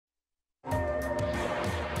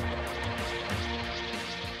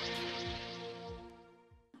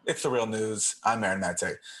It's the real news. I'm Aaron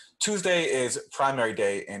Mate. Tuesday is primary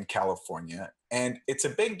day in California, and it's a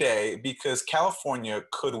big day because California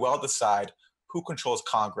could well decide who controls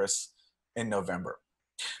Congress in November.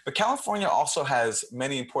 But California also has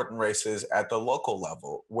many important races at the local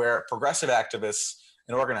level where progressive activists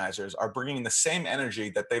and organizers are bringing the same energy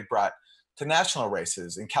that they brought to national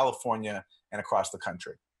races in California and across the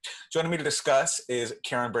country. Joining me to discuss is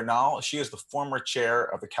Karen Bernal. She is the former chair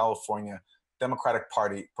of the California Democratic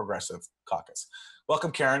Party Progressive Caucus.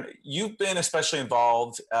 Welcome, Karen. You've been especially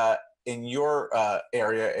involved in your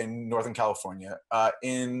area in Northern California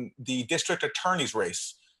in the district attorney's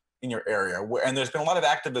race in your area, and there's been a lot of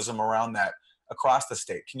activism around that across the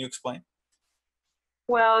state. Can you explain?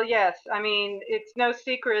 Well, yes. I mean, it's no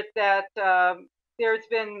secret that there's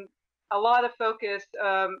been a lot of focus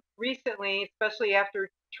recently, especially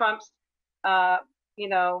after Trump's, uh, you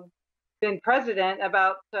know, been president,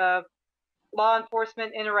 about law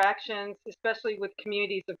enforcement interactions, especially with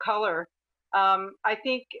communities of color. I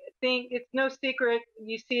think it's no secret.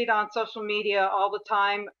 You see it on social media all the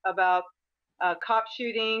time about cop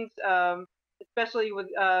shootings, especially with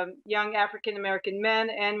young African American men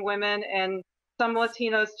and women, and some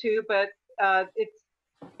Latinos too. But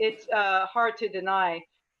it's hard to deny.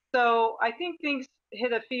 So I think things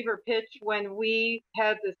hit a fever pitch when we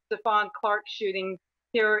had the Stephon Clark shooting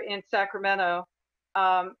here in Sacramento,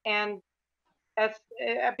 and as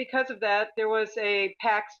because of that, there was a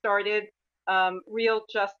PAC started, Real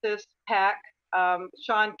Justice PAC.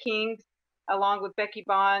 Sean King's, along with Becky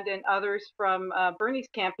Bond and others from Bernie's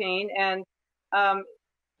campaign. And um,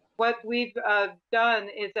 what we've done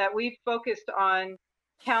is that we've focused on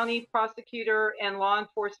county prosecutor and law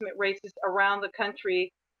enforcement races around the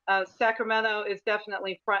country. Sacramento is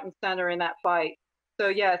definitely front and center in that fight. So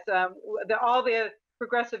yes, all the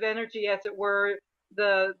progressive energy, as it were,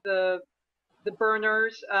 the the the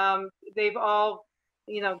burners, they've all,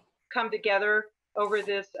 come together over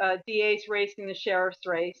this DA's race and the sheriff's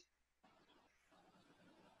race.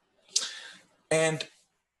 And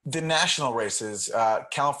the national races,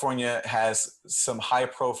 California has some high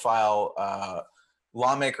profile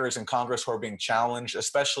lawmakers in Congress who are being challenged,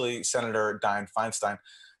 especially Senator Dianne Feinstein.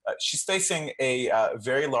 She's facing a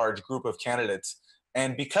very large group of candidates.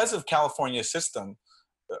 And because of California's system,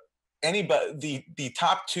 anybody the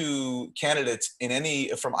top two candidates in any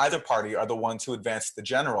from either party are the ones who advance the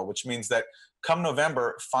general, which means that come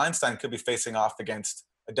November, Feinstein could be facing off against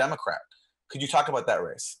a Democrat. Could you talk about that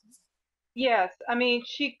race? Yes, I mean,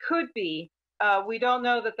 she could be. We don't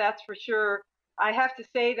know that that's for sure. I have to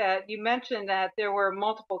say that you mentioned that there were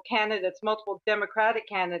multiple candidates, multiple Democratic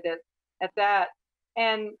candidates at that,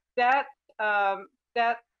 and that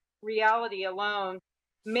reality alone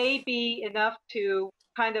may be enough to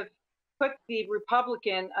kind of put the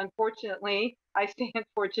Republican, unfortunately, I say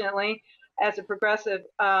unfortunately, as a progressive,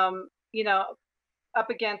 up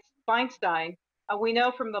against Feinstein. We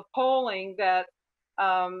know from the polling that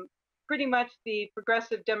um, pretty much the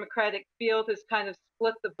progressive Democratic field has kind of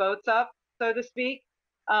split the votes up, so to speak.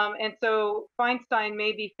 And so Feinstein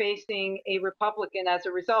may be facing a Republican as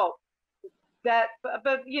a result. But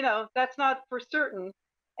that's not for certain.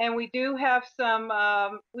 And we do have some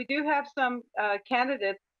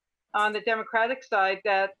candidates on the Democratic side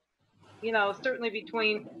that, certainly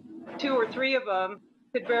between two or three of them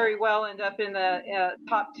could very well end up in the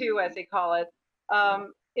top two, as they call it.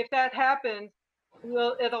 If that happens,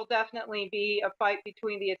 it'll definitely be a fight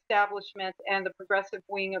between the establishment and the progressive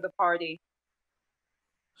wing of the party.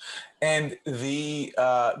 And the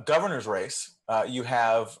governor's race, you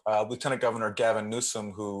have Lieutenant Governor Gavin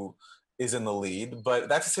Newsom, who is in the lead, but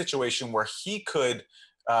that's a situation where he could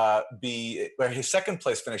where his second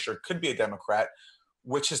place finisher could be a Democrat,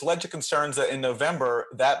 which has led to concerns that in November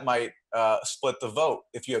that might split the vote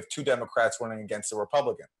if you have two Democrats running against a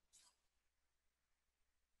Republican.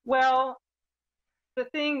 Well, the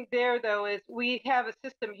thing there, though, is we have a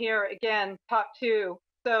system here, again, top two.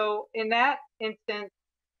 So in that instance,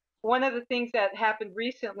 one of the things that happened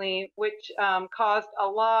recently, which caused a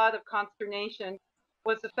lot of consternation,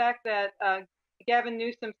 was the fact that Gavin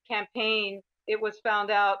Newsom's campaign, it was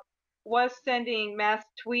found out, was sending mass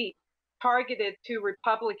tweets targeted to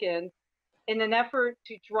Republicans in an effort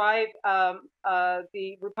to drive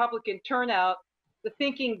the Republican turnout. The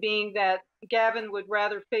thinking being that Gavin would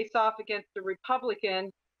rather face off against a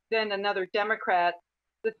Republican than another Democrat.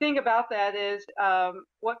 The thing about that is,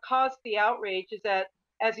 what caused the outrage is that,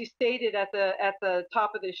 as you stated at the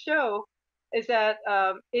top of the show, is that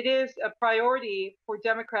it is a priority for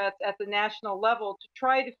Democrats at the national level to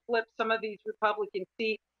try to flip some of these Republican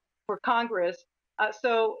seats for Congress.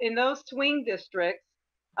 So in those swing districts,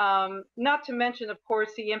 Not to mention, of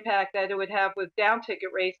course, the impact that it would have with down ticket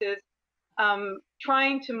races,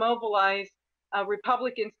 trying to mobilize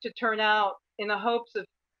Republicans to turn out in the hopes of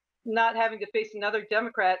not having to face another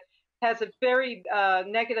Democrat has a very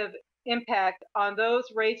negative impact on those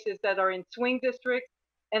races that are in swing districts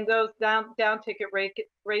and those down ticket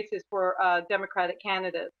races for Democratic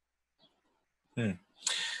candidates.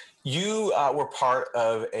 You were part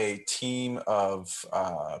of a team of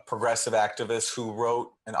progressive activists who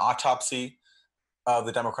wrote an autopsy of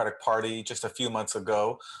the Democratic Party just a few months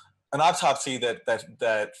ago, an autopsy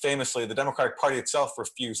that famously the Democratic Party itself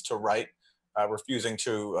refused to write, refusing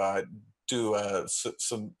to do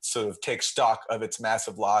some sort of take stock of its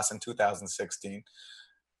massive loss in 2016.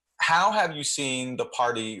 How have you seen the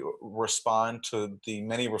party respond to the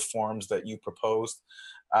many reforms that you proposed?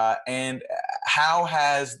 And how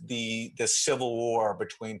has the civil war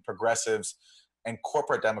between progressives and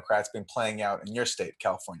corporate Democrats been playing out in your state,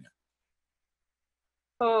 California?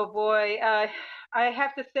 Oh boy, I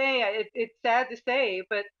have to say it's sad to say,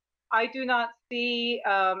 but I do not see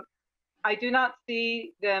I do not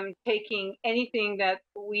see them taking anything that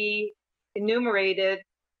we enumerated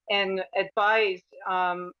and advised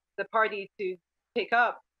the party to take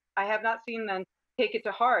up. I have not seen them take it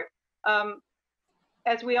to heart.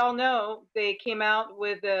 As we all know, they came out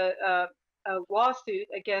with a lawsuit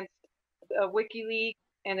against WikiLeaks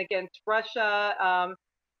and against Russia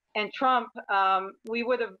and Trump. We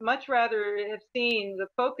would have much rather have seen the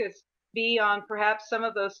focus be on perhaps some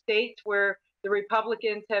of those states where the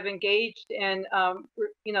Republicans have engaged in,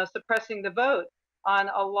 suppressing the vote on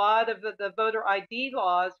a lot of the voter ID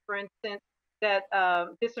laws, for instance, that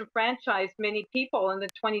disenfranchised many people in the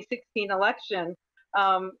 2016 election.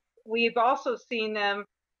 We've also seen them,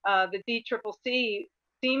 the DCCC,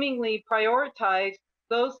 seemingly prioritize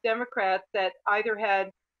those Democrats that either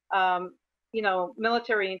had,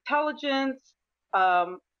 military intelligence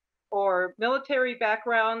or military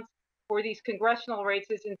backgrounds for these congressional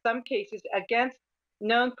races, in some cases against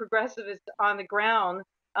known progressivists on the ground.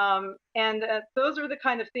 Those are the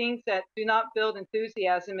kind of things that do not build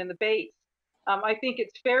enthusiasm in the base. I think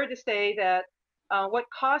it's fair to say that what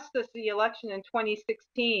cost us the election in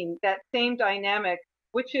 2016, that same dynamic,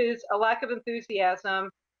 which is a lack of enthusiasm,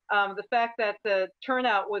 the fact that the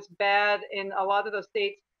turnout was bad in a lot of those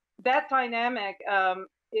states, that dynamic,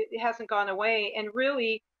 it hasn't gone away. And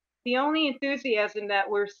really, the only enthusiasm that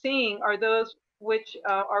we're seeing are those which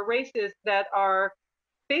are races that are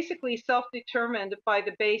basically self-determined by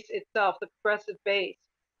the base itself, the progressive base.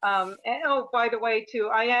 And oh, by the way, too,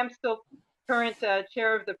 I am still current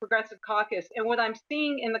chair of the Progressive Caucus. And what I'm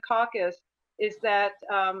seeing in the caucus is that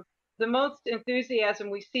the most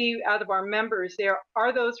enthusiasm we see out of our members there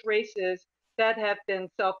are those races that have been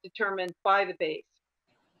self-determined by the base.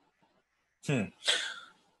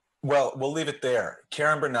 Well, we'll leave it there.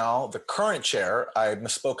 Karen Bernal, the current chair, I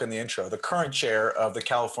misspoke in the intro, the current chair of the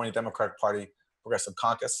California Democratic Party Progressive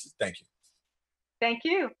Caucus. Thank you. Thank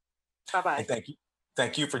you. Bye-bye. And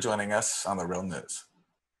thank you for joining us on The Real News.